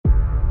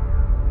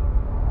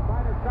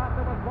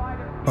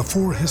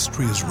Before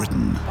history is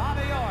written,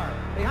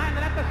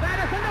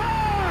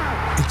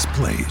 it's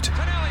played.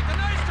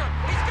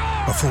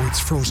 Before it's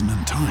frozen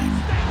in time,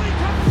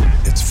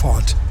 it's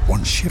fought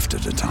one shift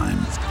at a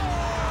time.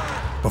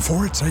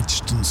 Before it's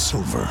etched in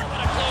silver,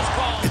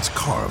 it's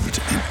carved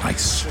in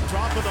ice.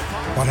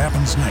 What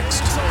happens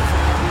next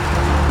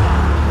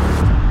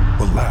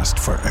will last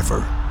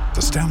forever.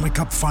 The Stanley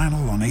Cup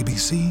Final on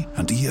ABC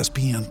and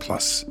ESPN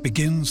Plus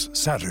begins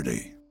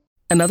Saturday.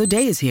 Another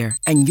day is here,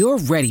 and you're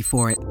ready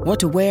for it. What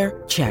to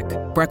wear? Check.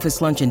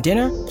 Breakfast, lunch, and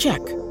dinner? Check.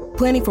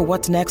 Planning for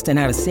what's next and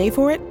how to save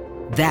for it?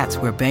 That's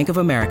where Bank of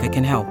America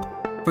can help.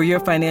 For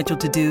your financial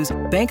to-dos,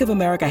 Bank of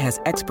America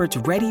has experts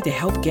ready to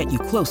help get you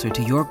closer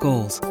to your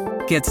goals.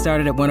 Get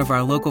started at one of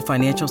our local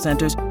financial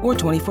centers or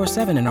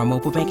 24/7 in our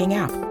mobile banking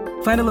app.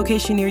 Find a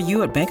location near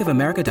you at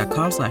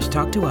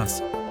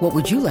bankofamerica.com/talktous. What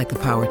would you like the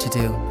power to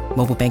do?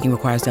 Mobile banking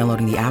requires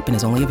downloading the app and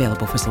is only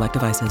available for select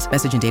devices.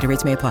 Message and data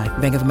rates may apply.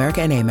 Bank of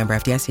America N.A., member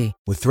FDIC.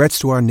 With threats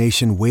to our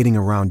nation waiting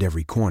around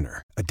every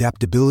corner,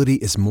 adaptability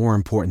is more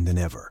important than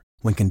ever.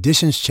 When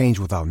conditions change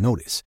without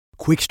notice,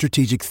 quick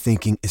strategic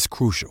thinking is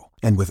crucial.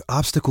 And with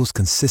obstacles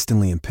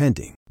consistently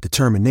impending,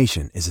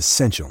 determination is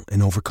essential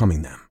in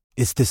overcoming them.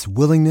 It's this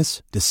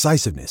willingness,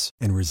 decisiveness,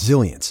 and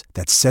resilience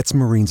that sets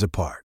Marines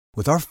apart.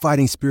 With our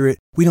fighting spirit,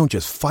 we don't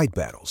just fight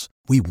battles,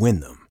 we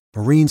win them.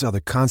 Marines are the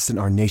constant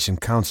our nation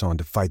counts on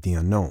to fight the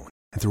unknown.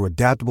 And through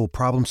adaptable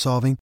problem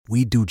solving,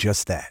 we do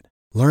just that.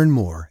 Learn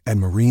more at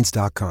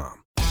marines.com.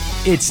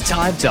 It's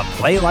time to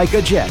play like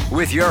a Jet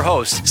with your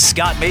host,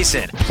 Scott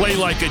Mason. Play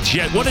like a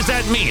Jet. What does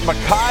that mean?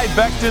 Mekhi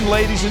Becton,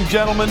 ladies and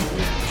gentlemen.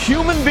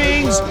 Human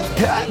beings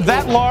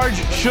that large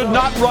should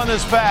not run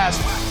as fast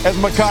as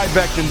Mekhi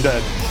Becton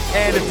did.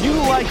 And if you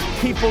like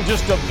people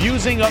just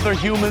abusing other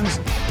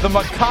humans, the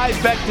Mekhi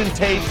Becton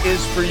tape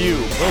is for you.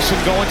 Wilson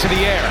going to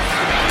the air.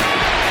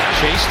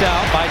 Chased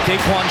out by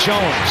Daquan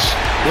Jones.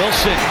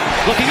 Wilson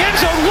looking end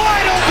zone,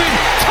 wide open,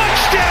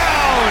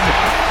 touchdown!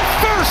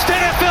 First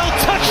NFL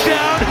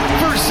touchdown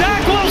for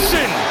Zach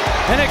Wilson.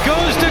 And it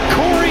goes to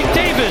Corey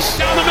Davis.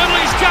 Down the middle,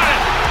 he's got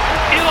it.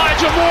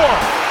 Elijah Moore,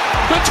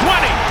 the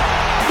 20,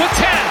 the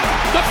 10,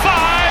 the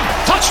 5,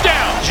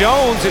 touchdown.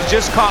 Jones is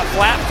just caught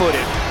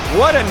flat-footed.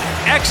 What an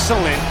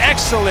excellent,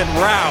 excellent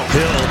route.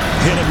 Hill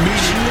hit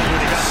immediately when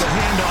he got the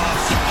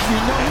handoff. You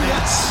know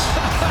that's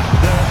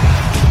the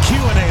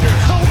Q-inator.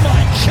 Oh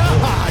my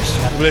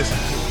gosh. Listen,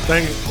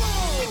 thank you.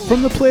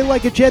 From the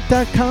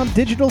PlayLikeAJet.com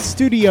digital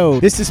studio,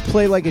 this is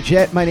Play Like a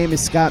Jet. My name is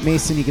Scott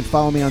Mason. You can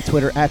follow me on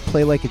Twitter at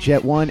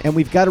PlayLikeAJet1. And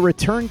we've got a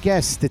return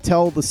guest to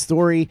tell the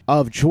story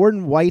of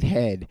Jordan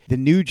Whitehead, the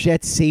new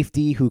Jets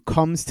safety who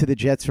comes to the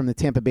Jets from the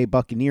Tampa Bay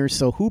Buccaneers.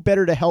 So who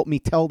better to help me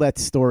tell that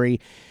story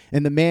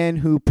and the man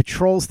who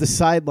patrols the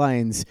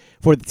sidelines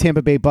for the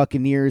Tampa Bay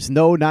Buccaneers?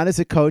 No, not as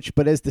a coach,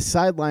 but as the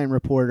sideline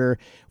reporter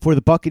for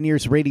the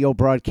Buccaneers radio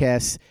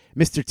broadcast,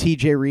 Mr.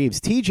 TJ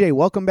Reeves. TJ,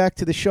 welcome back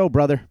to the show,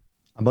 brother.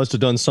 I must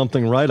have done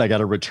something right. I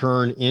got a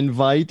return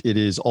invite. It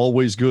is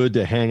always good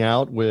to hang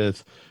out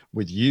with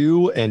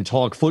you and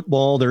talk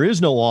football. There is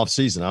no off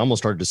season. I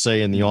almost started to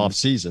say in the off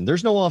season.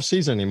 There's no off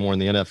season anymore in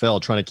the NFL,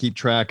 trying to keep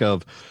track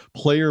of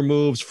player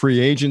moves, free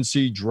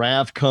agency,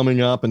 draft coming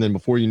up. And then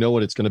before you know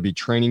it, it's going to be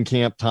training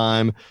camp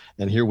time.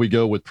 And here we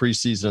go with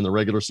preseason and the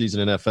regular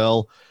season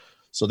NFL.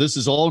 So this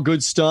is all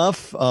good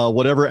stuff.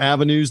 Whatever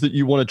avenues that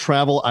you want to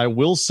travel, I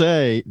will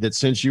say that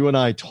since you and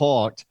I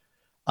talked,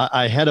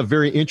 I had a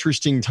very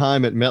interesting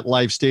time at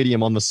MetLife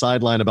Stadium on the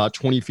sideline about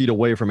 20 feet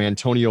away from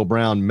Antonio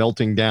Brown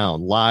melting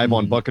down live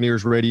on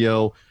Buccaneers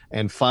radio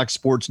and Fox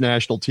Sports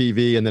National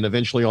TV, and then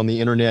eventually on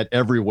the internet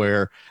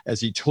everywhere,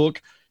 as he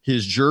took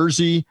his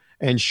jersey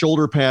and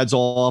shoulder pads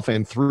off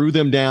and threw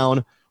them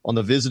down on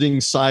the visiting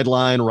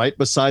sideline right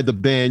beside the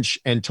bench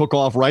and took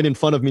off right in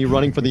front of me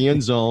running for the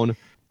end zone.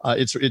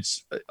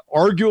 It's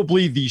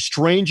arguably the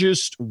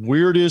strangest,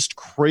 weirdest,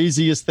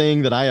 craziest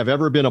thing that I have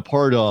ever been a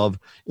part of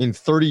in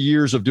 30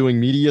 years of doing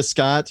media,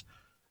 Scott.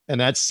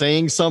 And that's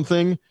saying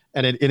something.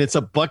 And it's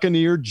a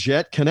Buccaneer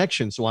Jet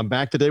connection. So I'm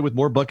back today with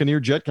more Buccaneer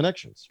Jet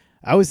connections.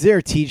 I was there,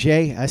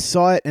 TJ. I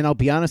saw it, and I'll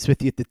be honest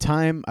with you, at the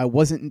time, I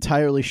wasn't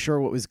entirely sure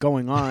what was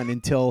going on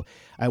until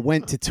I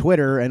went to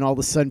Twitter, and all of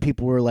a sudden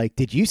people were like,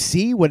 did you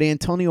see what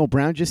Antonio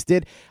Brown just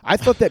did? I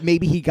thought that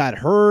maybe he got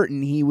hurt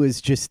and he was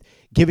just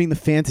giving the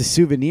fans a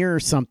souvenir or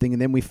something,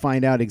 and then we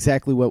find out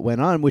exactly what went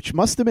on, which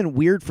must have been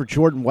weird for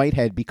Jordan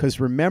Whitehead,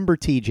 because remember,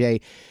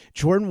 TJ,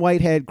 Jordan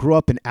Whitehead grew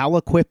up in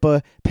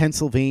Aliquippa,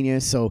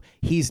 Pennsylvania, so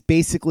he's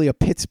basically a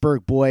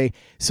Pittsburgh boy.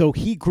 So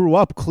he grew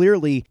up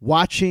clearly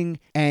watching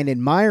and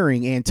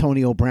admiring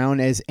Antonio Brown,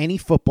 as any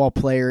football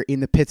player in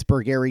the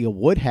Pittsburgh area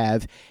would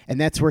have, and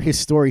that's where his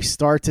story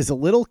starts as a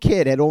little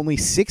kid at only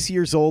 6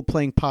 years old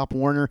playing Pop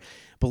Warner.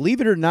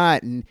 Believe it or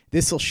not, and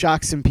this will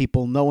shock some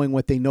people knowing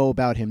what they know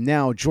about him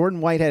now,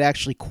 Jordan Whitehead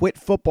actually quit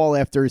football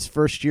after his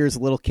first year as a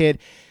little kid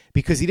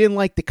because he didn't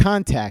like the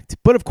contact.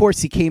 But of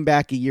course, he came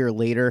back a year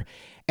later,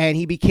 and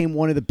he became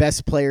one of the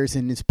best players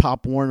in his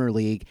Pop Warner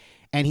League.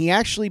 And he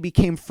actually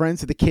became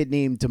friends with a kid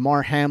named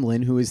Damar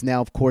Hamlin, who is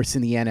now, of course,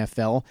 in the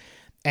NFL.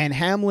 And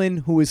Hamlin,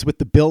 who is with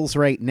the Bills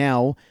right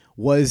now,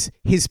 was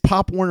his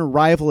Pop Warner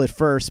rival at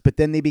first, but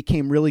then they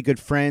became really good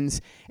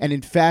friends. And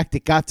in fact,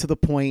 it got to the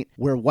point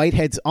where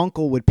Whitehead's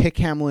uncle would pick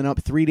Hamlin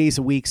up 3 days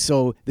a week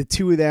so the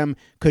two of them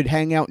could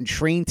hang out and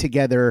train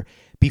together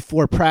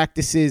before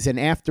practices and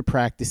after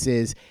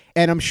practices.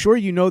 And I'm sure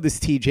you know this,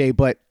 TJ,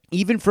 but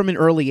even from an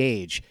early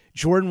age,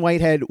 Jordan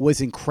Whitehead was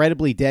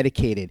incredibly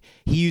dedicated.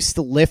 He used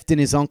to lift in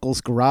his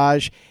uncle's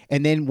garage,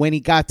 and then when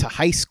he got to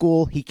high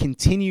school, he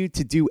continued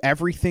to do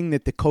everything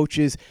that the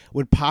coaches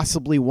would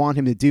possibly want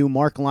him to do.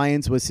 Mark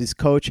Lyons was his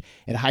coach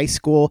at high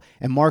school,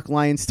 and Mark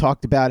Lyons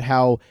talked about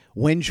how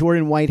when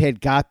Jordan Whitehead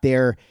got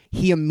there,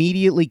 he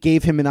immediately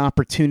gave him an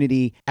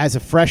opportunity as a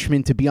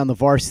freshman to be on the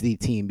varsity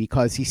team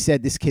because he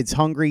said, this kid's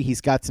hungry,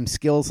 he's got some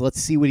skills, let's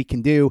see what he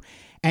can do.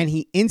 And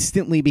he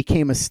instantly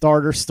became a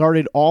starter,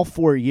 started all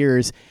 4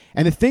 years.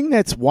 And the thing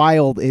that's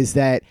wild is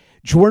that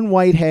Jordan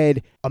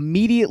Whitehead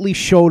immediately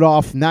showed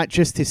off not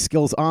just his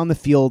skills on the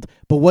field,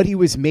 but what he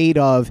was made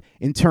of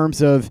in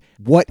terms of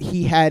what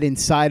he had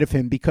inside of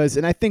him. Because,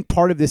 and I think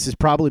part of this is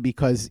probably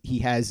because he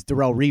has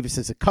Darrelle Revis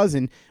as a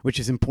cousin, which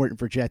is important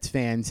for Jets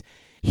fans.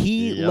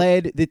 He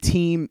led the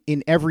team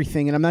in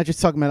everything, and I'm not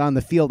just talking about on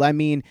the field. I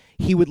mean,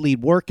 he would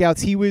lead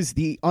workouts. He was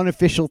the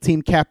unofficial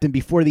team captain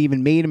before they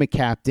even made him a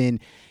captain.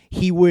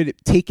 He would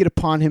take it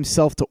upon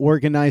himself to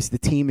organize the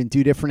team and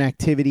do different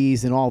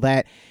activities and all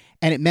that.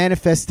 And it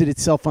manifested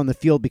itself on the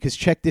field because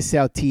check this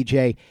out,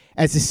 TJ.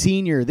 As a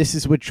senior, this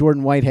is what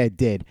Jordan Whitehead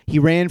did. He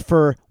ran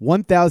for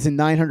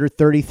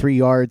 1,933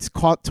 yards,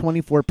 caught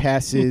 24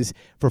 passes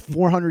for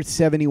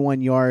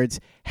 471 yards,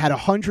 had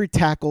 100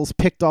 tackles,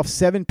 picked off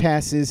 7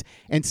 passes,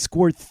 and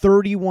scored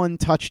 31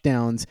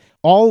 touchdowns,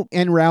 all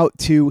en route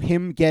to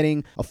him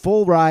getting a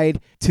full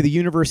ride to the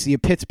University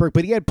of Pittsburgh.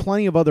 But he had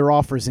plenty of other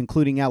offers,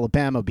 including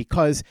Alabama,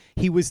 because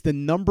he was the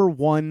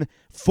 #1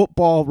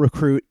 football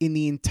recruit in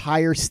the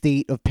entire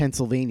state of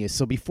Pennsylvania.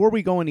 So before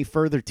we go any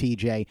further,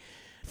 TJ,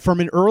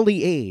 from an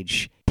early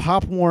age,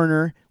 Pop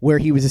Warner, where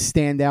he was a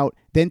standout,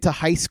 then to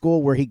high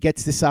school where he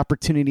gets this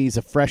opportunity as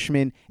a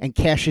freshman and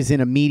cashes in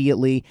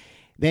immediately.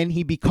 Then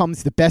he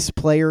becomes the best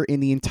player in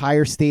the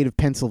entire state of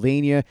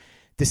Pennsylvania,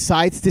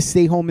 decides to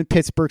stay home in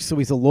Pittsburgh, so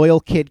he's a loyal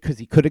kid because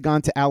he could have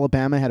gone to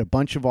Alabama, had a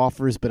bunch of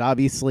offers, but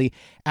obviously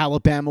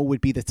Alabama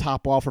would be the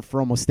top offer for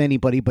almost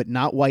anybody, but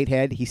not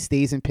Whitehead. He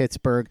stays in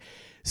Pittsburgh.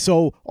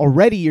 So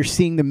already you're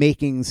seeing the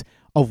makings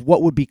of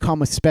what would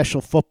become a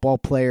special football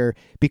player,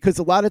 because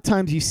a lot of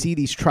times you see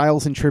these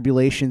trials and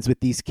tribulations with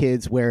these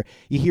kids where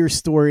you hear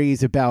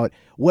stories about,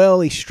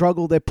 well, he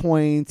struggled at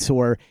points,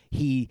 or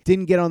he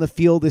didn't get on the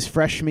field his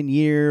freshman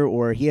year,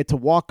 or he had to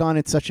walk on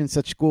at such and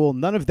such school.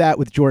 None of that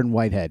with Jordan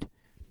Whitehead.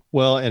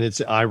 Well, and it's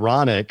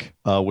ironic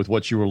with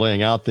what you were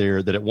laying out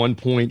there that at one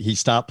point he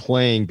stopped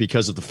playing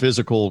because of the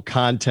physical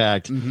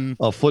contact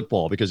of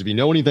football. Because if you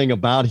know anything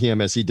about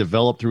him as he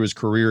developed through his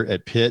career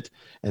at Pitt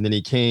and then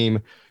he came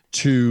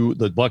to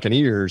the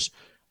Buccaneers,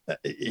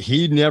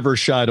 he never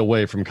shied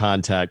away from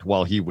contact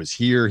while he was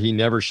here. He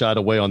never shied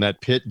away on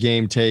that Pitt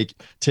game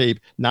tape.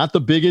 Not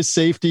the biggest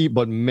safety,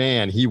 but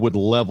man, he would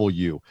level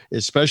you,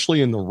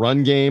 especially in the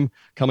run game,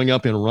 coming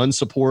up in run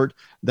support.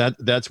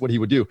 That's what he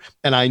would do.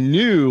 And I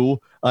knew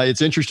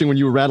it's interesting when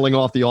you were rattling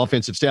off the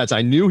offensive stats.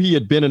 I knew he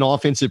had been an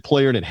offensive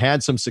player and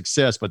had some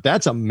success, but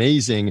that's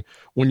amazing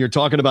when you're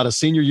talking about a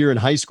senior year in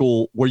high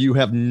school where you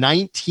have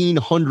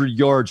 1,900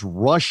 yards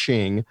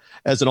rushing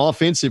as an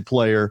offensive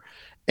player,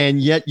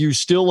 and yet you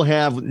still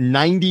have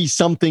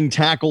 90-something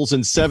tackles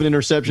and 7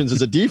 interceptions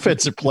as a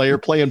defensive player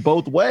playing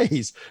both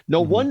ways.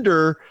 No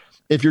wonder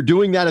if you're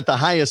doing that at the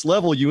highest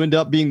level, you end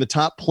up being the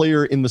top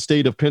player in the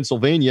state of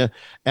Pennsylvania.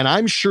 And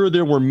I'm sure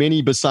there were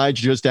many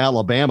besides just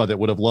Alabama that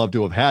would have loved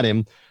to have had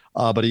him,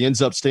 but he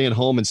ends up staying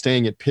home and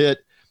staying at Pitt.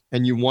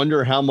 And you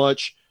wonder how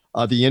much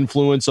the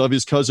influence of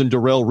his cousin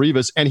Darrelle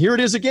Revis. And here it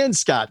is again,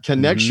 Scott,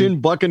 connection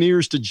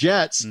Buccaneers to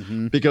Jets,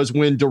 because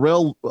when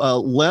Darrelle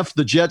left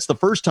the Jets the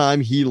first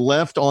time, he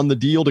left on the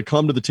deal to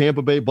come to the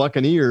Tampa Bay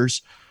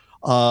Buccaneers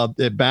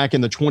back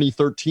in the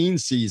 2013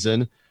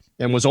 season,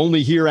 and was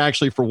only here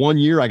actually for 1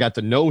 year. I got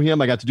to know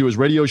him. I got to do his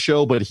radio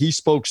show, but he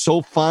spoke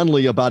so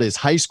fondly about his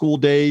high school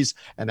days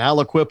and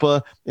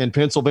Aliquippa in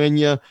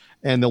Pennsylvania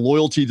and the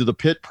loyalty to the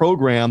Pitt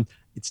program.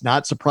 It's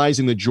not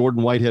surprising that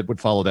Jordan Whitehead would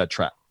follow that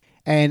track.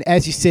 And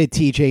as you said,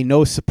 TJ,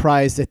 no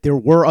surprise that there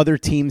were other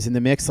teams in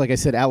the mix. Like I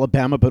said,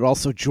 Alabama, but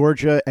also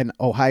Georgia and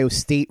Ohio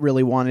State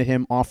really wanted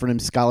him, offered him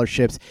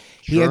scholarships.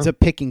 Sure. He ends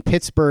up picking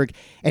Pittsburgh,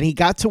 and he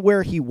got to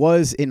where he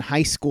was in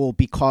high school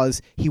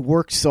because he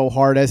worked so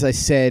hard. As I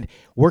said,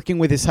 working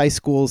with his high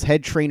school's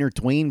head trainer,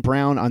 Dwayne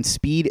Brown, on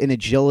speed and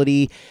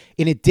agility,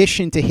 in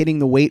addition to hitting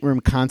the weight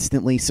room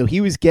constantly. So he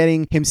was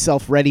getting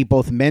himself ready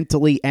both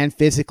mentally and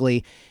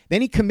physically.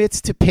 Then he commits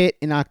to Pitt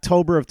in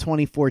October of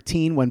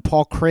 2014 when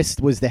Paul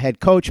Chryst was the head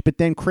coach, but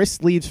then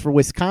Chryst leaves for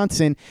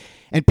Wisconsin,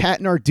 and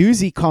Pat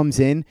Narduzzi comes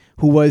in,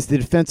 who was the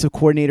defensive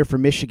coordinator for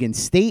Michigan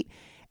State.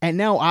 And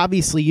now,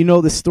 obviously, you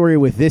know the story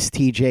with this,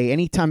 TJ.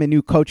 Anytime a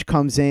new coach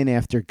comes in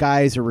after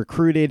guys are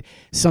recruited,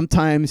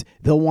 sometimes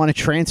they'll want to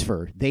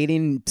transfer. They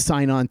didn't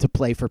sign on to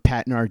play for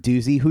Pat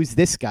Narduzzi. Who's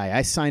this guy?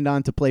 I signed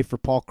on to play for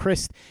Paul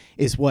Chryst,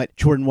 is what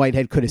Jordan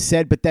Whitehead could have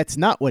said, but that's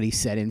not what he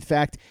said. In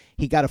fact,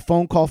 he got a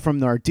phone call from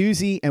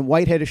Narduzzi, and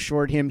Whitehead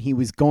assured him he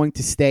was going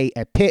to stay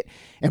at Pitt.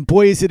 And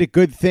boy, is it a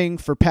good thing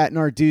for Pat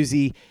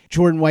Narduzzi.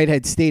 Jordan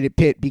Whitehead stayed at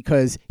Pitt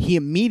because he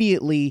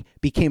immediately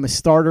became a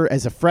starter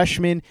as a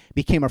freshman,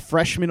 became a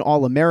freshman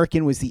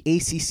All-American, was the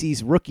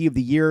ACC's Rookie of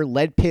the Year,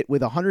 led Pitt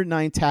with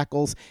 109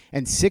 tackles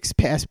and 6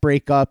 pass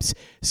breakups.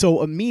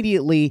 So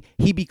immediately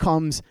he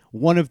becomes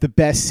one of the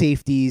best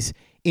safeties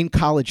in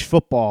college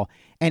football.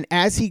 And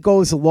as he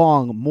goes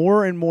along,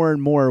 more and more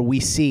and more, we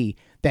see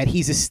that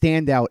he's a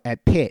standout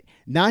at Pitt,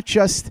 not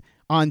just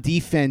on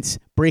defense,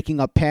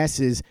 breaking up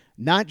passes,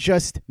 not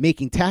just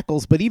making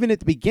tackles, but even at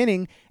the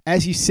beginning,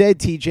 as you said,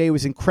 TJ, it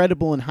was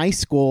incredible in high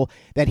school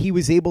that he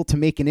was able to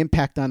make an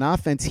impact on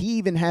offense. He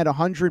even had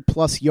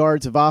 100-plus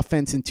yards of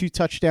offense and 2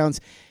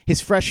 touchdowns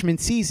his freshman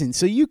season.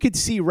 So you could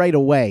see right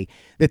away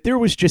that there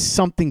was just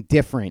something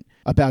different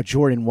about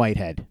Jordan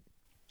Whitehead.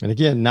 And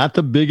again, not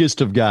the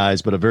biggest of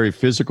guys, but a very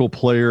physical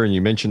player. And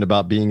you mentioned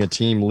about being a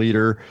team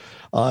leader.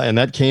 And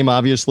that came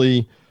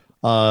obviously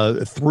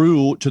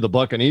through to the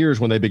Buccaneers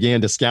when they began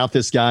to scout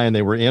this guy, and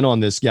they were in on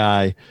this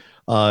guy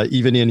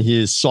even in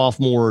his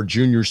sophomore,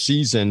 junior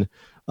season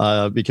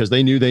because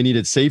they knew they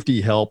needed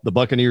safety help. The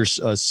Buccaneers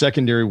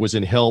secondary was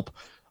in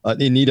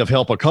need of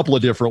help a couple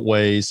of different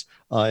ways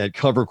at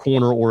cover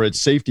corner or at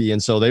safety.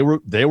 And so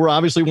they were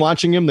obviously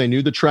watching him. They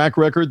knew the track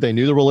record. They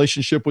knew the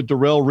relationship with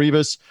Darrelle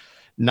Revis.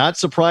 Not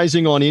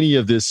surprising on any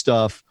of this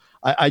stuff.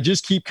 I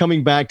just keep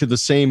coming back to the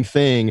same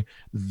thing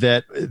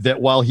that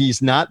while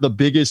he's not the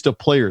biggest of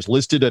players,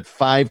 listed at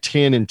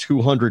 5'10" and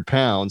 200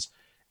 pounds,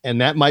 and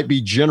that might be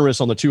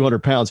generous on the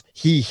 200 pounds,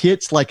 he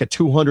hits like a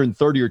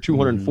 230 or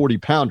 240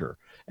 pounder.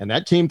 And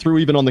that came through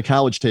even on the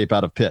college tape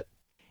out of Pitt.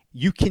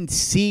 You can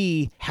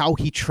see how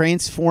he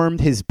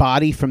transformed his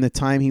body from the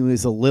time he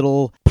was a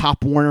little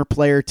Pop Warner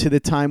player to the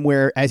time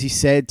where, as you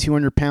said,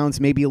 200 pounds,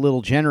 maybe a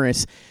little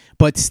generous,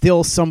 but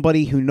still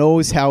somebody who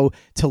knows how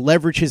to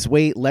leverage his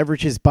weight,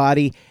 leverage his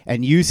body,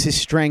 and use his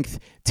strength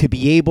to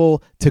be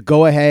able to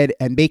go ahead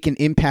and make an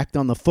impact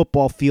on the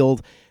football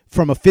field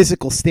from a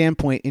physical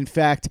standpoint. In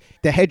fact,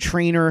 the head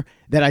trainer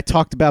that I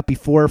talked about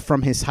before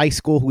from his high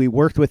school, who he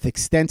worked with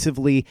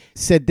extensively,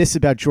 said this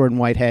about Jordan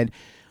Whitehead: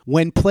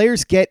 when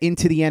players get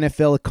into the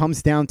NFL, it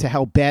comes down to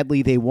how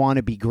badly they want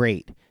to be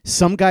great.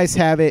 Some guys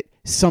have it,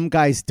 some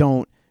guys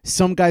don't.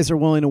 Some guys are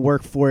willing to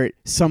work for it,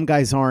 some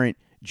guys aren't.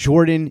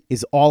 Jordan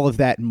is all of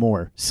that and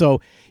more.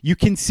 So you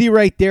can see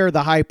right there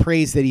the high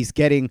praise that he's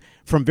getting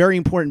from very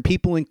important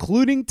people,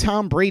 including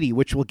Tom Brady,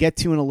 which we'll get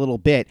to in a little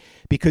bit,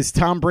 because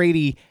Tom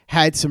Brady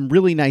had some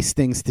really nice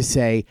things to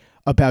say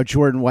about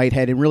Jordan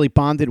Whitehead and really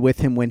bonded with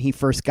him when he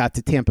first got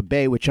to Tampa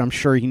Bay, which I'm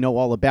sure you know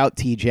all about,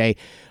 TJ.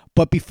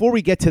 But before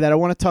we get to that, I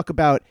want to talk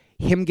about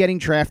him getting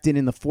drafted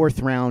in the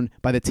 4th round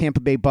by the Tampa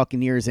Bay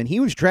Buccaneers, and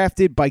he was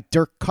drafted by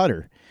Dirk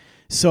Koetter.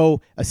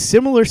 So a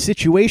similar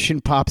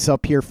situation pops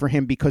up here for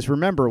him because,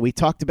 remember, we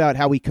talked about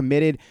how he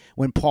committed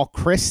when Paul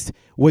Chryst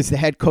was the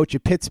head coach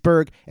of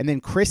Pittsburgh, and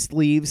then Chryst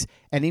leaves,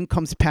 and in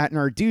comes Pat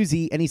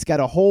Narduzzi, and he's got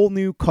a whole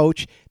new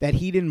coach that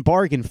he didn't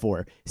bargain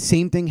for.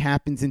 Same thing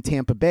happens in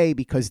Tampa Bay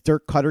because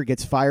Dirk Koetter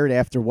gets fired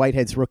after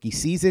Whitehead's rookie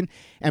season.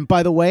 And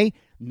by the way,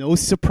 no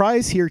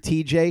surprise here,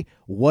 TJ.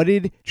 What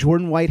did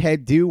Jordan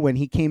Whitehead do when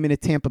he came into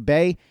Tampa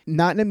Bay?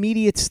 Not an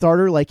immediate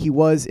starter like he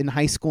was in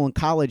high school and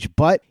college,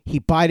 but he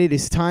bided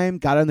his time,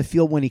 got on the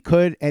field when he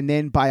could, and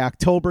then by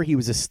October, he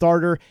was a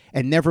starter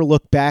and never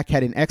looked back,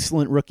 had an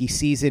excellent rookie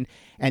season,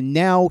 and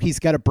now he's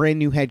got a brand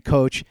new head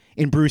coach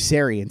in Bruce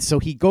Arians. So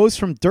he goes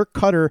from Dirk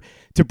Koetter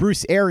to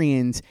Bruce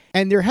Arians,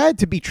 and there had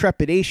to be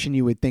trepidation,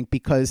 you would think,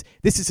 because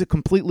this is a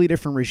completely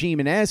different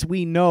regime, and as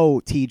we know,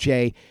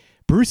 TJ,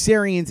 Bruce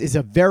Arians is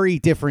a very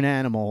different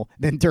animal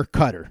than Dirk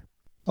Koetter.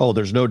 Oh,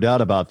 there's no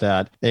doubt about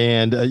that.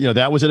 And,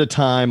 that was at a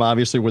time,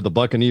 obviously, where the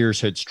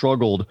Buccaneers had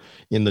struggled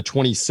in the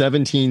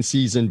 2017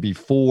 season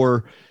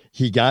before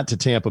he got to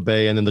Tampa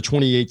Bay. And then the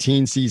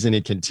 2018 season,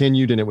 it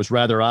continued, and it was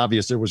rather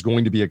obvious there was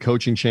going to be a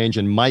coaching change.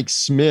 And Mike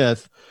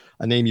Smith,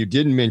 a name you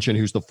didn't mention,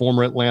 who's the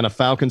former Atlanta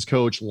Falcons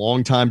coach,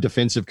 longtime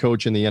defensive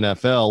coach in the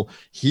NFL,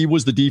 he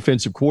was the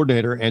defensive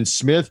coordinator. And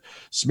Smith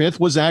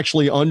was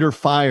actually under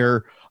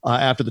fire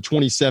after the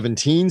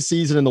 2017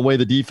 season and the way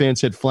the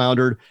defense had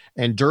floundered.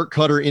 And Dirk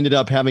Koetter ended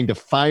up having to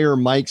fire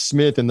Mike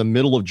Smith in the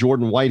middle of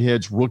Jordan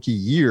Whitehead's rookie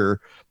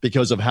year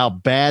because of how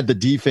bad the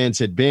defense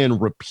had been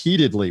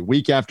repeatedly,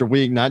 week after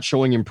week, not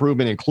showing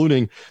improvement,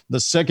 including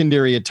the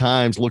secondary at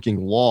times looking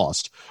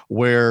lost,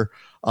 where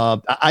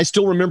I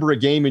still remember a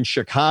game in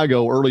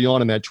Chicago early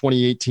on in that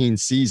 2018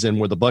 season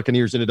where the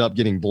Buccaneers ended up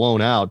getting blown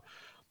out.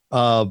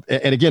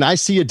 And again, I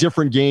see a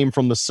different game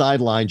from the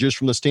sideline, just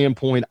from the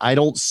standpoint, I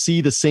don't see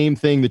the same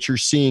thing that you're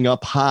seeing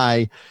up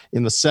high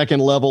in the second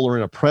level or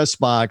in a press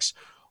box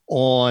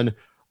on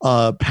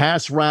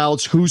pass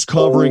routes, who's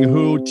covering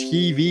who.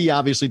 TV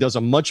obviously does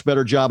a much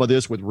better job of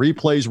this with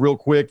replays real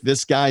quick.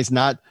 This guy's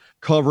not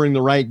covering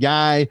the right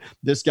guy.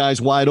 This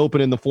guy's wide open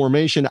in the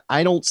formation.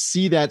 I don't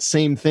see that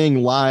same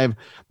thing live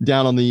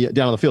down on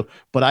the field.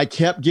 But I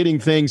kept getting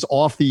things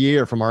off the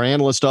air from our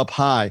analyst up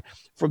high,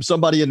 from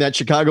somebody in that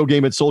Chicago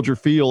game at Soldier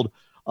Field,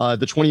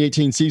 the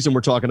 2018 season we're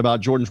talking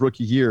about, Jordan's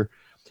rookie year.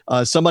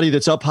 Somebody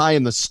that's up high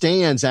in the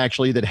stands,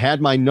 actually, that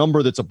had my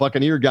number, that's a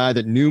Buccaneer guy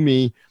that knew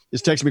me,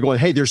 is texting me going,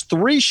 hey, there's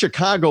 3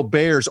 Chicago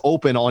Bears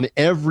open on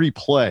every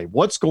play.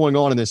 What's going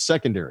on in this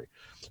secondary?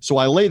 So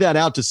I lay that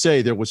out to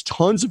say there was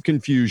tons of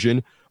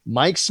confusion.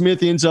 Mike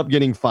Smith ends up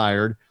getting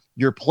fired.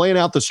 You're playing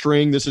out the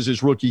string. This is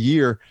his rookie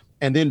year.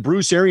 And then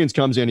Bruce Arians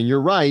comes in, and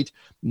you're right,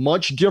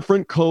 much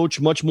different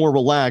coach, much more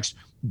relaxed,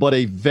 but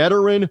a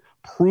veteran,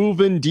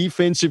 proven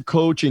defensive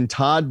coach in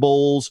Todd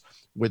Bowles,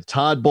 with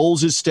Todd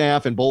Bowles'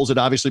 staff, and Bowles had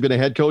obviously been a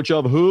head coach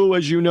of who,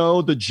 as you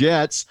know, the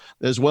Jets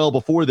as well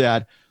before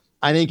that.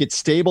 I think it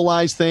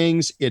stabilized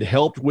things. It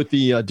helped with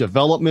the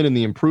development and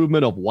the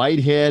improvement of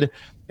Whitehead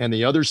and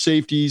the other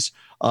safeties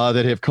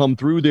that have come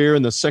through there,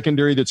 and the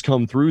secondary that's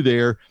come through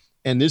there.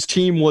 And this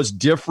team was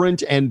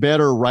different and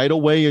better right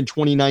away in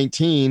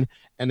 2019,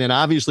 and then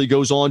obviously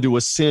goes on to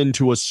ascend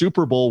to a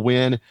Super Bowl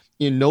win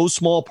in no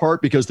small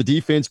part because the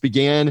defense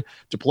began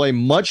to play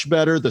much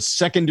better. The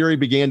secondary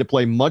began to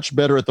play much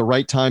better at the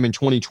right time in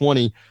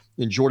 2020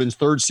 in Jordan's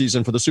 3rd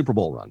season for the Super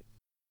Bowl run.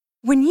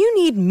 When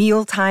you need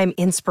mealtime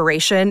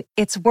inspiration,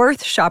 it's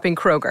worth shopping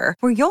Kroger,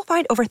 where you'll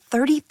find over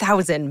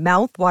 30,000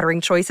 mouth-watering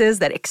choices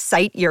that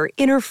excite your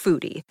inner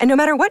foodie. And no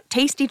matter what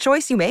tasty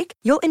choice you make,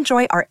 you'll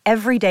enjoy our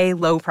everyday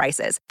low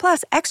prices,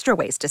 plus extra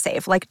ways to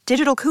save, like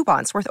digital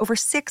coupons worth over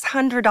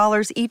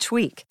 $600 each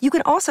week. You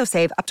can also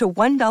save up to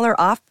 $1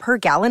 off per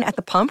gallon at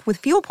the pump with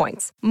fuel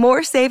points.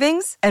 More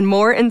savings and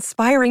more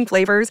inspiring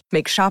flavors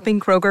make shopping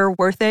Kroger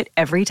worth it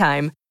every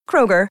time.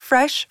 Kroger,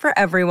 fresh for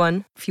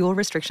everyone. Fuel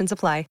restrictions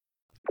apply.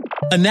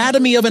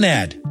 Anatomy of an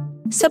ad.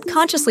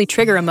 Subconsciously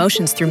trigger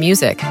emotions through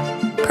music.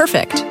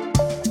 Perfect.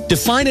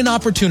 Define an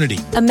opportunity.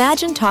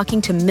 Imagine talking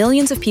to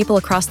millions of people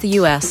across the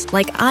U.S.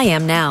 like I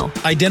am now.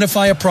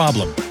 Identify a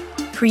problem.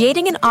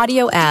 Creating an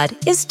audio ad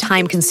is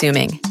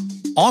time-consuming.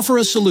 Offer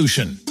a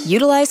solution.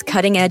 Utilize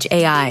cutting-edge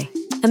AI.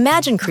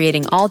 Imagine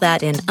creating all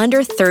that in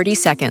under 30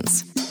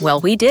 seconds. Well,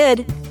 we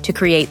did to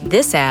create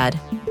this ad.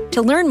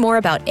 To learn more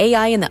about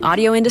AI in the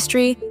audio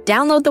industry,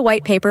 download the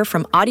white paper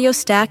from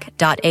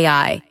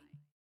audiostack.ai.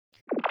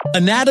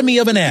 Anatomy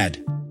of an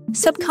ad.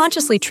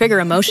 Subconsciously trigger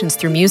emotions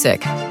through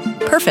music.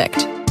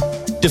 Perfect.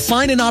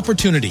 Define an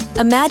opportunity.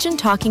 Imagine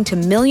talking to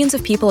millions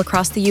of people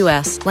across the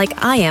U.S.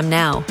 like I am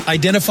now.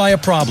 Identify a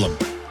problem.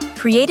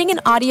 Creating an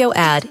audio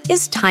ad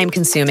is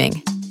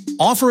time-consuming.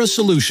 Offer a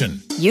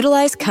solution.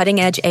 Utilize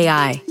cutting-edge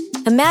AI.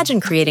 Imagine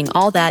creating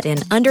all that in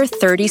under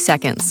 30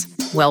 seconds.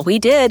 Well, we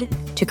did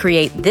to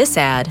create this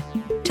ad.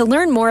 To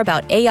learn more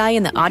about AI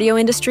in the audio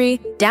industry,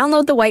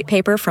 download the white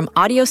paper from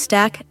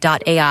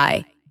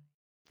audiostack.ai.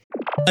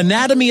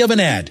 Anatomy of an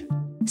ad.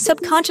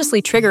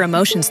 Subconsciously trigger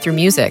emotions through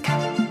music.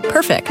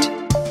 Perfect.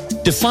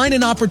 Define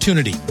an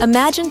opportunity.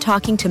 Imagine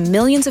talking to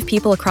millions of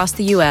people across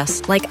the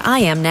U.S. like I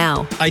am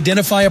now.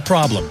 Identify a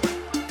problem.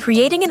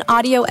 Creating an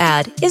audio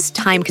ad is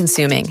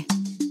time-consuming.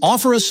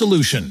 Offer a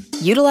solution.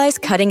 Utilize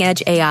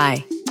cutting-edge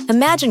AI.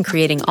 Imagine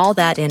creating all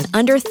that in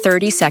under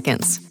 30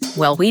 seconds.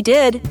 Well, we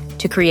did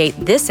to create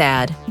this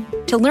ad.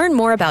 To learn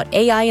more about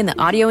AI in the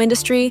audio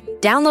industry,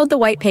 download the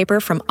white paper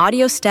from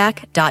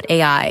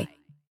audiostack.ai.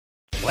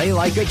 Play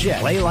like a Jet.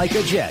 Play like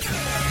a Jet.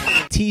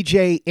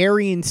 TJ,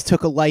 Arians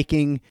took a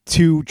liking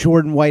to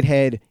Jordan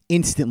Whitehead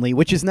instantly,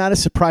 which is not a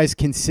surprise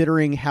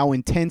considering how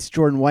intense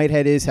Jordan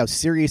Whitehead is, how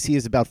serious he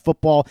is about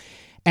football,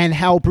 and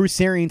how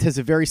Bruce Arians has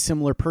a very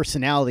similar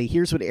personality.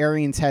 Here's what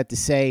Arians had to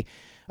say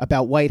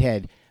about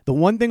Whitehead. The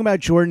one thing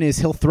about Jordan is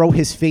he'll throw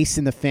his face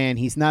in the fan.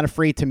 He's not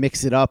afraid to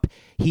mix it up.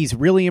 He's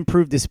really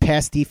improved his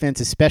pass defense,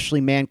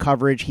 especially man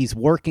coverage. He's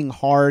working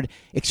hard,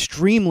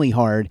 extremely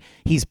hard.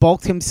 He's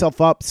bulked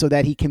himself up so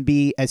that he can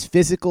be as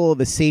physical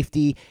of a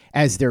safety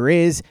as there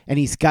is, and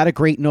he's got a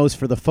great nose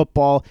for the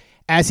football.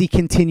 As he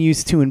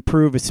continues to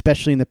improve,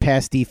 especially in the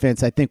pass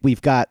defense, I think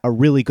we've got a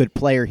really good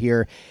player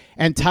here.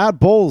 And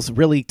Todd Bowles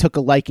really took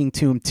a liking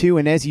to him too.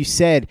 And as you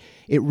said,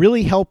 it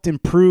really helped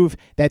improve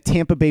that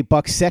Tampa Bay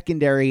Bucs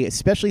secondary,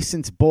 especially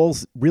since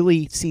Bowles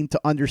really seemed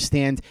to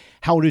understand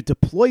how to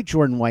deploy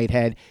Jordan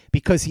Whitehead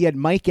because he had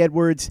Mike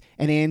Edwards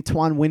and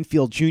Antoine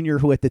Winfield Jr.,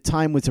 who at the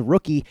time was a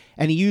rookie,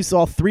 and he used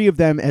all three of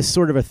them as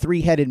sort of a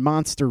three-headed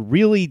monster,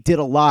 really did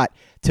a lot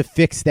to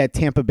fix that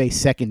Tampa Bay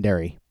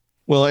secondary.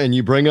 Well, and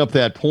you bring up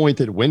that point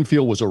that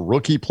Winfield was a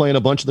rookie playing a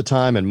bunch of the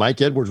time, and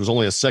Mike Edwards was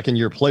only a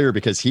second-year player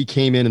because he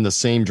came in the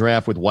same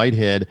draft with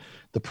Whitehead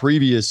the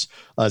previous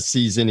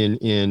season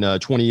in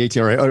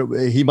 2018, or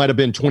he might have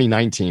been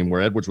 2019, where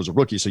Edwards was a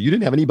rookie. So you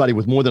didn't have anybody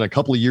with more than a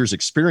couple of years'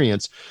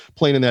 experience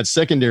playing in that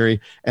secondary,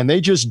 and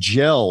they just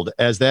gelled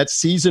as that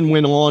season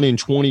went on in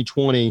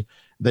 2020.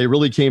 They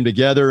really came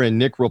together, and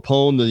Nick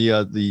Rapone,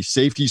 the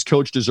safeties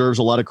coach, deserves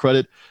a lot of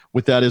credit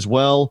with that as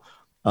well.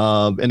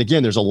 And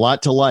again, there's a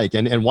lot to like.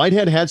 And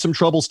Whitehead had some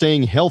trouble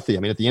staying healthy. I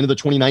mean, at the end of the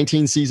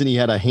 2019 season, he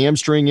had a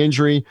hamstring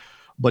injury,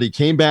 but he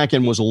came back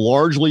and was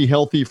largely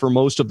healthy for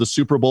most of the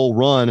Super Bowl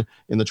run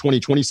in the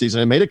 2020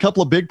 season and made a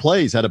couple of big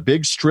plays, had a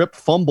big strip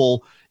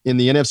fumble in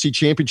the NFC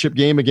Championship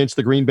game against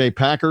the Green Bay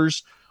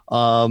Packers,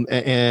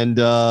 and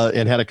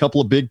had a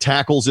couple of big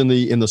tackles in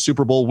the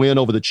Super Bowl win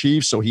over the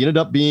Chiefs. So he ended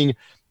up being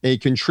a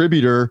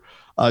contributor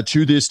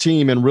to this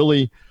team and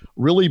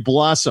really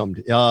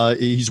blossomed.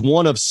 He's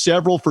one of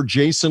several for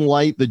Jason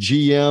Light, the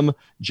GM,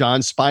 John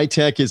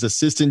Spytek, his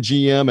assistant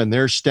GM, and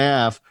their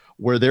staff,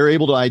 where they're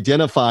able to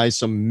identify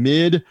some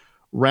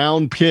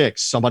mid-round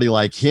picks, somebody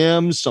like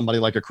him, somebody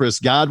like a Chris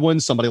Godwin,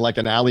 somebody like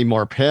an Ali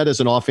Marpet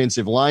as an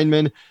offensive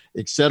lineman,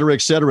 et cetera,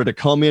 to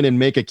come in and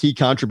make a key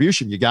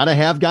contribution. You got to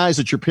have guys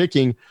that you're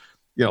picking,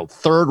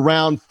 third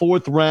round,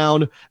 fourth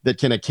round, that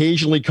can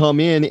occasionally come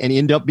in and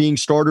end up being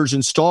starters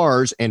and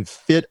stars and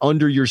fit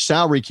under your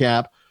salary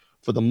cap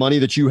for the money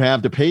that you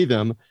have to pay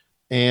them.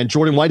 And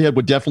Jordan Whitehead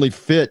would definitely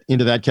fit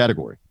into that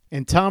category.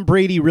 And Tom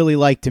Brady really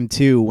liked him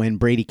too when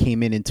Brady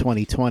came in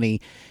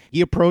 2020. He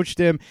approached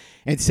him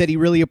and said he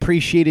really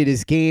appreciated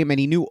his game, and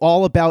he knew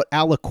all about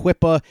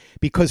Aliquippa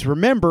because,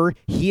 remember,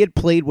 he had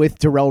played with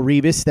Darrelle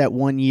Revis that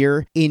 1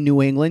 year in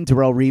New England.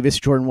 Darrelle Revis,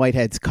 Jordan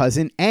Whitehead's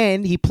cousin,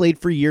 and he played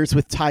for years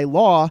with Ty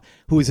Law,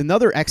 who is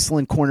another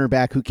excellent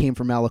cornerback who came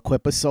from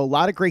Aliquippa. So a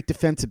lot of great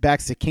defensive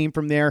backs that came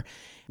from there.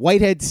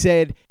 Whitehead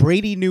said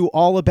Brady knew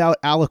all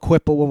about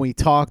Aliquippa when we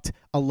talked.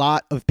 A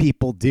lot of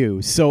people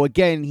do. So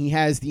again, he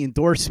has the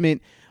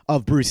endorsement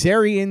of Bruce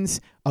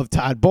Arians, of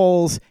Todd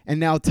Bowles, and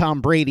now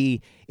Tom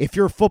Brady. If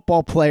you're a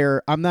football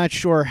player, I'm not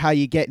sure how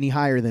you get any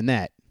higher than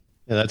that.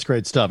 Yeah, that's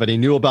great stuff. And he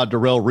knew about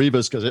Darrelle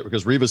Revis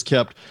because Revis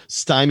kept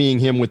stymieing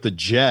him with the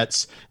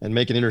Jets and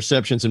making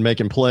interceptions and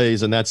making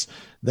plays. And that's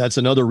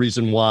another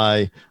reason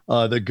why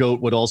the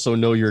GOAT would also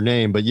know your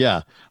name. But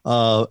yeah,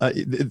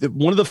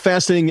 one of the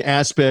fascinating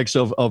aspects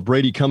of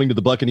Brady coming to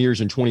the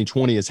Buccaneers in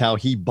 2020 is how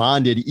he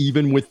bonded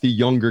even with the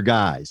younger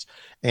guys.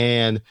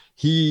 And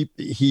he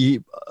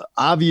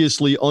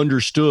obviously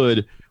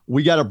understood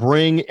we got to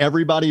bring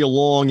everybody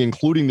along,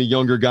 including the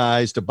younger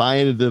guys, to buy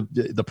into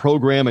the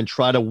program and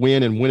try to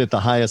win at the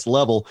highest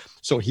level.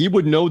 So he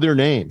would know their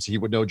names. He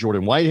would know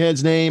Jordan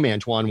Whitehead's name,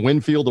 Antoine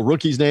Winfield, the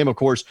rookie's name. Of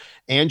course,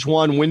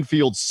 Antoine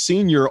Winfield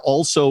Sr.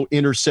 also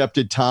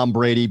intercepted Tom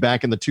Brady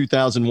back in the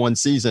 2001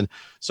 season.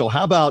 So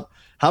how about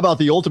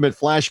the ultimate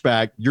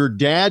flashback? Your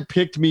dad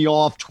picked me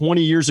off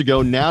 20 years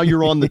ago. Now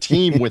you're on the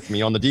team with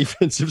me on the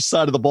defensive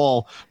side of the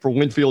ball for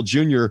Winfield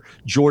Jr.,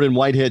 Jordan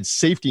Whitehead's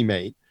safety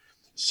mate.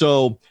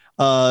 So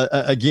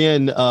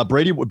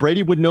Brady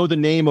would know the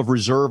name of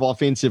reserve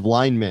offensive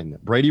linemen.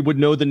 Brady would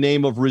know the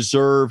name of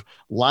reserve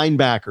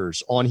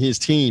linebackers on his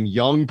team,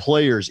 young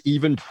players,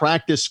 even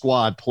practice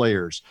squad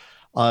players.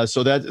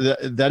 So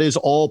that is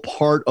all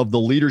part of the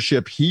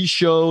leadership he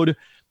showed,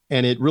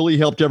 and it really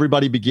helped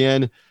everybody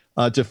begin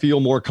to feel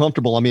more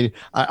comfortable. I mean,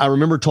 I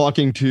remember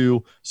talking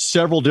to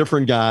several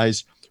different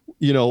guys,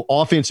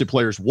 offensive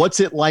players.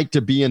 What's it like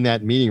to be in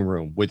that meeting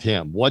room with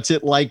him? What's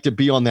it like to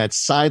be on that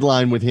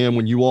sideline with him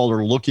when you all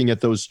are looking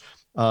at those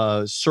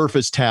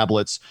Surface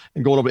tablets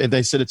and going over? And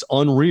they said it's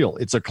unreal.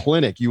 It's a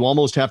clinic. You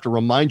almost have to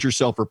remind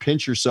yourself or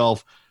pinch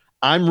yourself,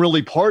 I'm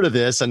really part of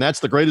this, and that's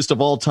the greatest of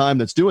all time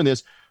that's doing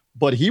this.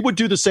 But he would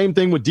do the same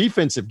thing with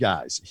defensive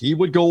guys. He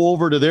would go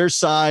over to their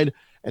side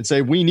and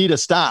say, we need a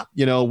stop.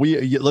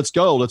 Let's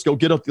go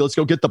get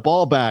the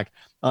ball back,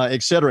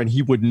 et cetera. And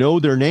he would know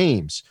their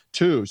names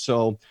too.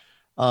 So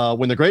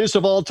when the greatest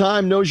of all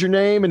time knows your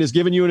name and is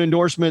giving you an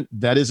endorsement,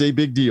 that is a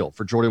big deal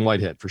for Jordan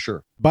Whitehead, for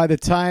sure. By the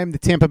time the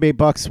Tampa Bay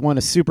Bucks won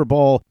a Super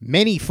Bowl,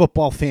 many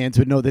football fans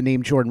would know the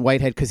name Jordan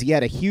Whitehead because he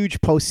had a huge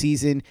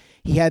postseason.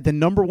 He had the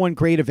number one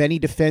grade of any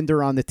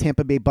defender on the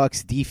Tampa Bay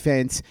Bucks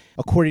defense,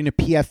 according to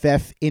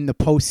PFF, in the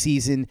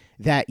postseason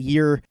that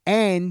year.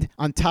 And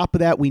on top of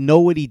that, we know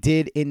what he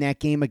did in that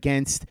game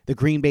against the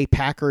Green Bay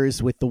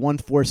Packers with the one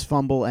forced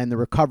fumble and the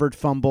recovered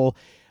fumble.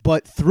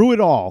 But through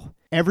it all,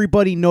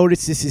 everybody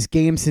notices his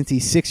game since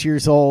he's 6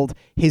 years old.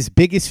 His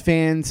biggest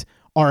fans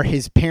are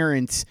his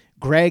parents,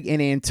 Greg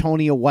and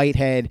Antonia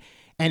Whitehead.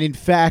 And in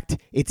fact,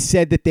 it's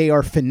said that they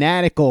are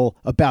fanatical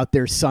about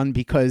their son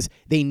because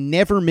they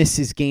never miss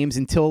his games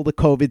until the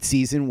COVID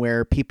season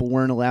where people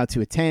weren't allowed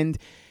to attend.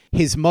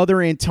 His mother,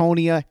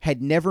 Antonia,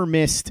 had never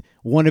missed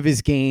one of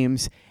his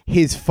games.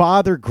 His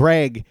father,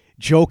 Greg,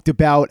 joked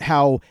about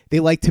how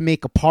they like to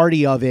make a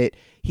party of it.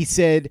 He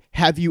said,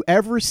 have you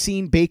ever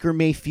seen Baker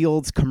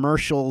Mayfield's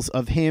commercials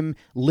of him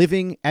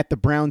living at the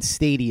Browns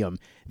Stadium?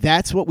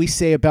 That's what we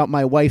say about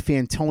my wife,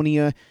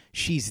 Antonia.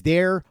 She's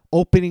there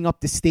opening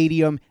up the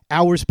stadium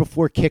hours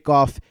before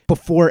kickoff,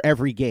 before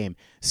every game.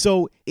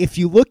 So if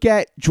you look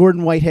at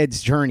Jordan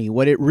Whitehead's journey,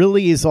 what it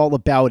really is all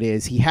about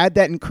is he had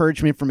that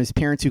encouragement from his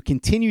parents who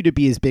continue to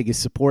be his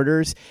biggest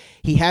supporters.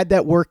 He had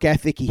that work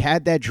ethic. He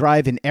had that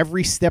drive in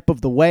every step of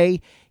the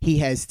way. He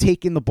has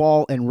taken the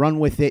ball and run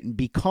with it and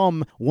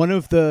become one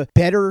of the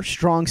better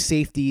strong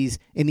safeties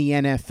in the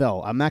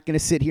NFL. I'm not going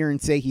to sit here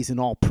and say he's an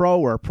all-pro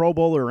or a Pro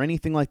Bowler or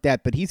anything like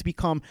that, but he's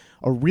become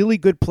a really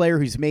good player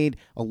who's made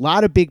a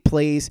lot of big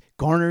plays,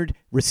 garnered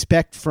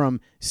respect from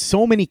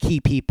so many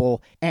key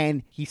people,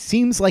 and he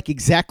seems like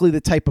exactly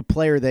the type of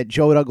player that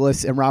Joe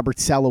Douglas and Robert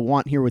Saleh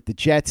want here with the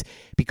Jets,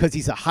 because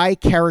he's a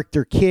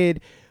high-character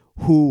kid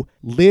who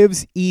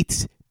lives,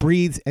 eats,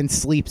 breathes, and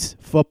sleeps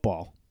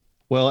football.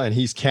 Well, and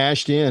he's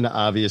cashed in,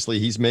 obviously.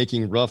 He's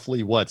making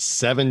roughly,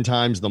 7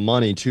 times the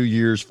money, 2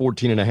 years,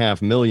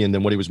 $14.5 million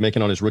than what he was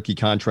making on his rookie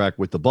contract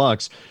with the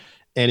Bucs.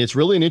 And it's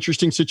really an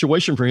interesting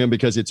situation for him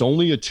because it's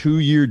only a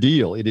 2-year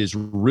deal. It is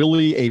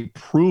really a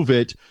prove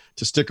it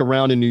to stick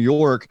around in New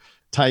York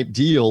type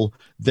deal,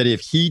 that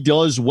if he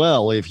does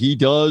well, if he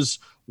does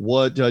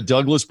what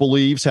Douglas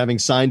believes, having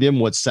signed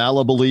him, what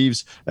Saleh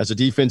believes as a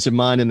defensive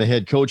mind and the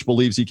head coach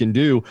believes he can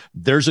do,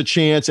 there's a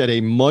chance at a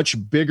much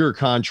bigger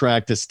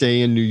contract to stay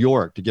in New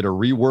York, to get a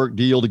rework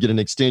deal, to get an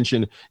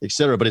extension,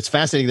 etc. But it's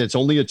fascinating that it's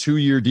only a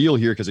 2-year deal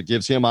here because it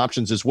gives him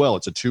options as well.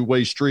 It's a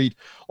two-way street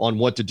on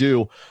what to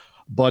do.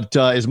 But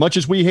as much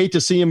as we hate to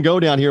see him go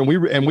down here,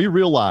 and we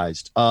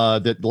realized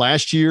that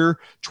last year,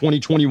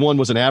 2021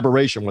 was an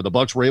aberration where the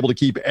Bucs were able to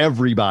keep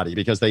everybody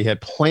because they had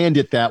planned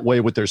it that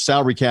way with their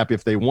salary cap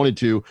if they wanted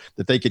to,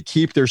 that they could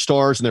keep their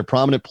stars and their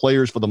prominent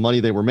players for the money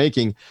they were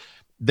making.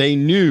 They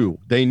knew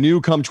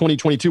come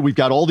 2022, we've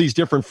got all these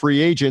different free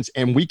agents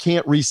and we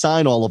can't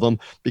re-sign all of them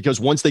because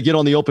once they get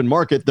on the open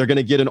market, they're going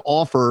to get an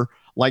offer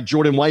like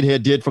Jordan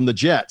Whitehead did from the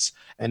Jets.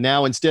 And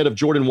now instead of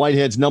Jordan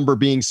Whitehead's number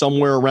being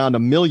somewhere around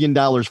 $1 million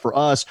for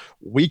us,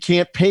 we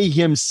can't pay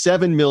him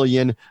 $7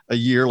 million a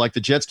year like the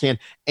Jets can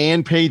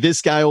and pay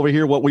this guy over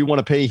here what we want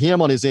to pay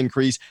him on his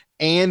increase,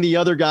 and the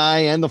other guy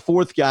and the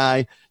fourth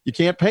guy. You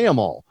can't pay them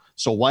all.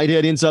 So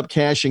Whitehead ends up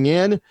cashing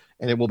in,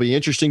 and it will be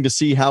interesting to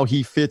see how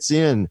he fits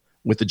in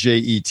with the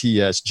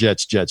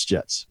Jets,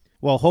 Jets.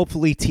 Well,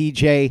 hopefully,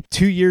 TJ,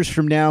 2 years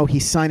from now,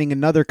 he's signing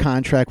another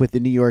contract with the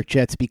New York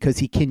Jets because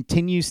he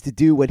continues to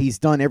do what he's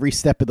done every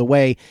step of the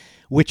way,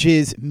 which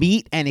is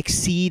meet and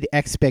exceed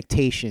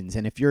expectations.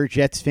 And if you're a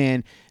Jets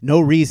fan, no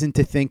reason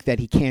to think that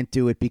he can't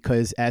do it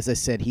because, as I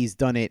said, he's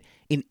done it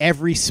in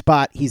every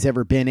spot he's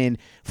ever been in,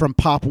 from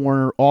Pop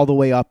Warner all the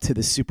way up to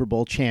the Super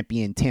Bowl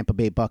champion Tampa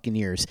Bay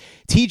Buccaneers.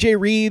 TJ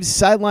Reeves,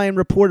 sideline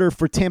reporter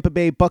for Tampa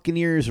Bay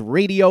Buccaneers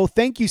Radio.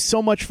 Thank you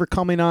so much for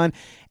coming on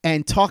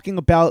and talking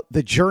about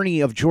the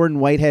journey of Jordan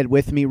Whitehead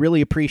with me.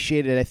 Really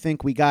appreciate it. I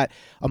think we got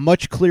a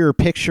much clearer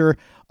picture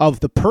of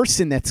the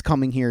person that's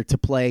coming here to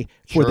play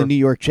for the New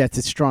York Jets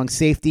at strong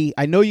safety.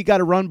 I know you got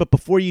to run, but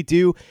before you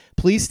do,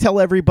 please tell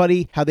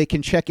everybody how they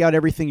can check out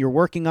everything you're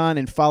working on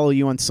and follow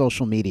you on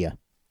social media.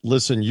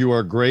 Listen, you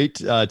are great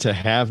to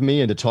have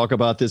me and to talk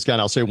about this guy.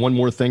 And I'll say one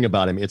more thing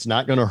about him. It's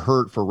not going to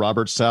hurt for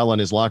Robert Saleh in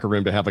his locker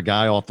room to have a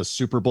guy off the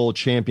Super Bowl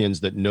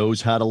champions that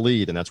knows how to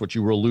lead. And that's what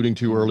you were alluding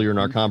to earlier in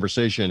our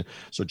conversation.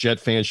 So Jet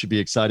fans should be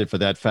excited for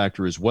that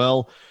factor as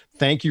well.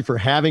 Thank you for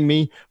having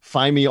me.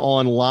 Find me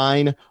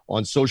online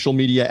on social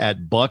media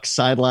at Buck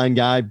Sideline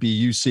Guy,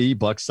 BUC,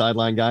 Buck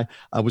Sideline Guy.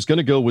 I was going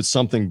to go with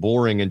something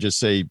boring and just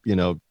say,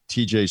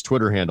 TJ's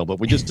Twitter handle,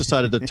 but we just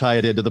decided to tie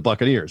it into the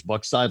Buccaneers,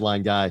 Buck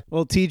Sideline Guy.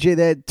 Well, TJ,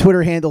 that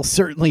Twitter handle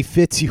certainly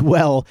fits you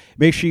well.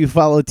 Make sure you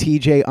follow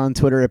TJ on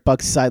Twitter at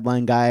Buck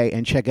Sideline Guy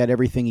and check out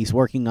everything he's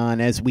working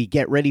on as we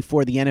get ready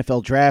for the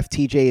NFL draft.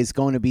 TJ is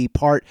going to be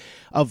part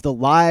of the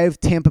live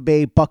Tampa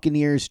Bay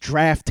Buccaneers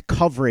draft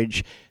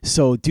coverage,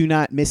 so do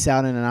not miss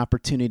out on an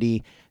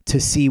opportunity to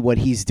see what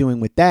he's doing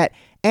with that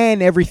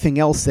and everything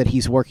else that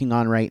he's working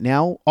on right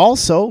now.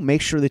 Also,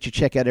 make sure that you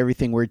check out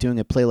everything we're doing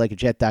at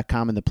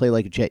PlayLikeAJet.com and the Play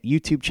Like a Jet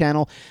YouTube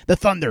channel. The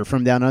Thunder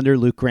from Down Under,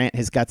 Luke Grant,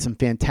 has got some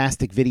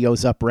fantastic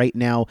videos up right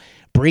now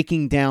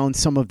breaking down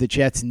some of the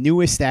Jets'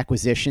 newest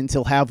acquisitions.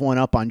 He'll have one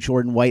up on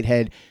Jordan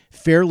Whitehead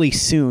fairly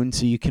soon,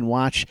 so you can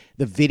watch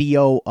the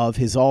video of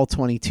his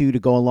All-22 to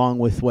go along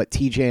with what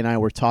TJ and I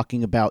were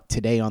talking about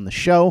today on the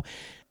show.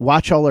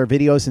 Watch all our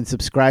videos and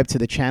subscribe to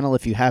the channel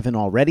if you haven't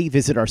already.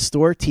 Visit our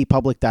store,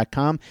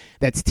 teepublic.com.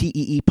 That's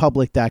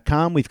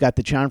teepublic.com. We've got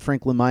the John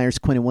Franklin Myers,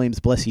 Quentin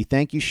Williams, Bless You,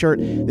 Thank You shirt,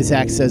 the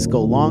Zach Says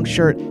Go Long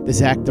shirt, the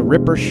Zach the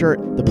Ripper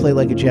shirt, the Play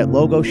Like a Jet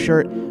logo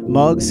shirt,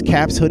 mugs,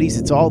 caps, hoodies,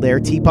 it's all there,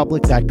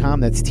 teepublic.com.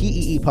 That's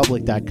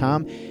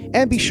teepublic.com.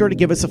 And be sure to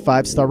give us a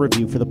 5-star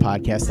review for the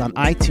podcast on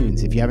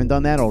iTunes if you haven't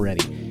done that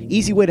already.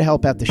 Easy way to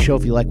help out the show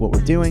if you like what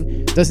we're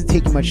doing. Doesn't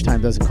take you much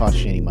time, doesn't cost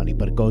you any money,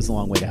 but it goes a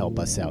long way to help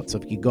us out. So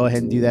if you could go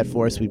ahead and do that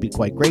for us, we'd be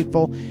quite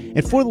grateful.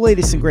 And for the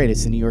latest and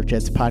greatest in New York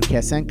Jets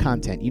podcasts and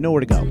content, you know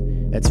where to go.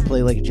 That's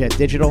Play Like a Jet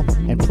Digital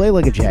and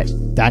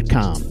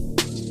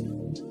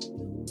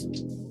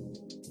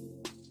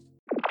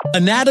PlayLikeAJet.com.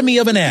 Anatomy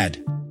of an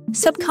ad.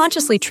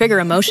 Subconsciously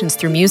trigger emotions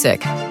through music.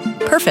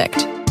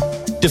 Perfect.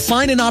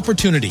 Define an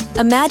opportunity.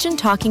 Imagine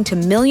talking to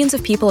millions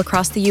of people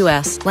across the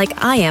U.S.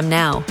 like I am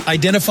now.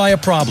 Identify a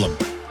problem.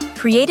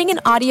 Creating an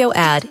audio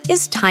ad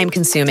is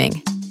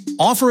time-consuming.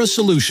 Offer a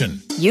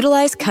solution.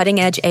 Utilize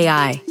cutting-edge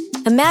AI.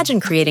 Imagine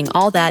creating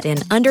all that in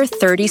under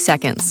 30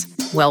 seconds.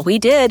 Well, we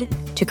did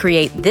to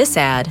create this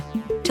ad.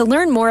 To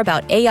learn more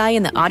about AI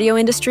in the audio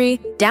industry,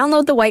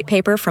 download the white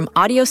paper from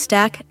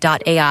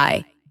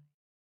audiostack.ai.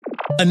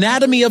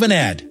 Anatomy of an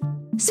ad.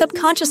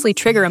 Subconsciously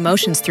trigger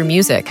emotions through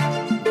music.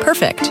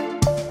 Perfect.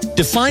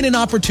 Define an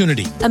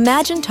opportunity.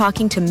 Imagine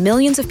talking to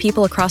millions of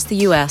people across the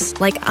U.S.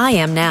 like I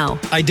am now.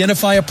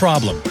 Identify a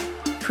problem.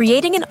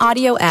 Creating an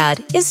audio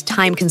ad is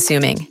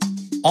time-consuming.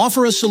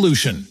 Offer a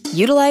solution.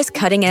 Utilize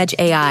cutting-edge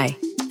AI.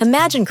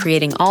 Imagine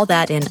creating all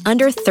that in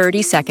under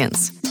 30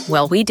 seconds.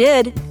 Well, we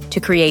did to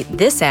create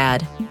this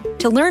ad.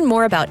 To learn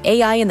more about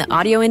AI in the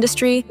audio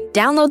industry,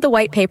 download the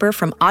white paper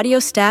from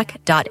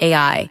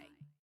audiostack.ai.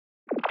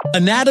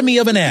 Anatomy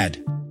of an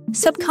ad.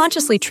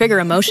 Subconsciously trigger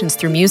emotions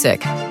through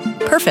music.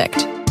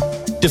 Perfect.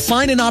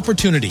 Define an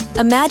opportunity.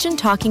 Imagine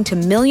talking to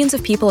millions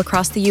of people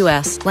across the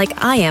U.S.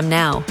 like I am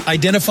now.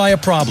 Identify a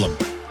problem.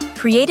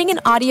 Creating an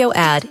audio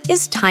ad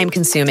is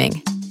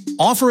time-consuming.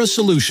 Offer a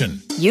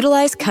solution.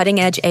 Utilize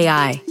cutting-edge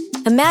AI.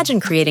 Imagine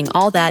creating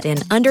all that in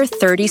under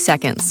 30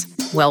 seconds.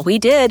 Well, we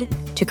did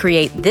to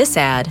create this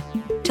ad.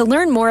 To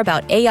learn more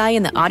about AI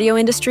in the audio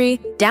industry,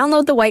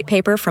 download the white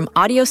paper from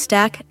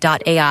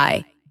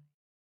audiostack.ai.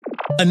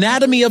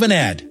 Anatomy of an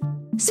ad.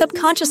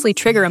 Subconsciously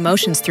trigger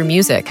emotions through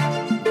music.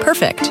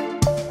 Perfect.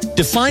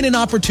 Define an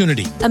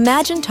opportunity.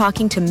 Imagine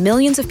talking to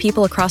millions of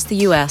people across the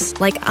U.S.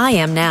 like I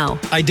am now.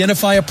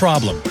 Identify a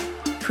problem.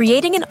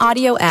 Creating an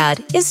audio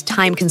ad is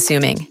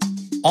time-consuming.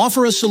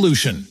 Offer a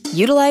solution.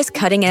 Utilize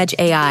cutting-edge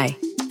AI.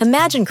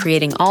 Imagine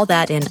creating all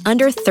that in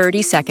under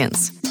 30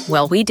 seconds.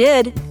 Well, we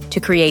did to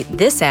create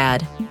this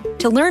ad.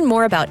 To learn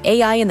more about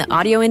AI in the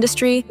audio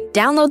industry,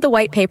 download the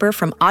white paper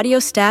from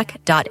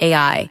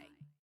audiostack.ai.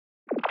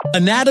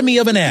 Anatomy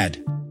of an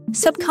ad.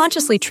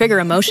 Subconsciously trigger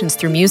emotions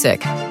through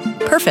music.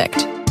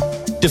 Perfect.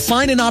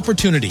 Define an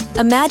opportunity.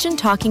 Imagine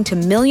talking to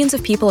millions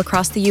of people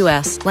across the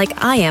U.S.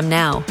 like I am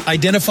now.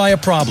 Identify a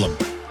problem.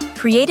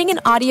 Creating an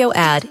audio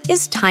ad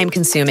is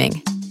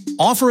time-consuming.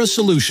 Offer a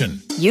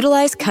solution.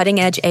 Utilize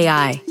cutting-edge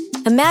AI.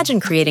 Imagine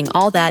creating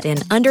all that in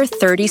under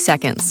 30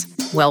 seconds.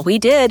 Well, we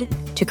did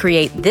to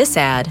create this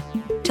ad.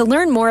 To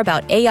learn more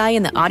about AI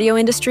in the audio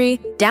industry,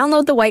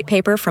 download the white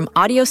paper from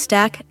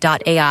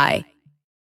audiostack.ai.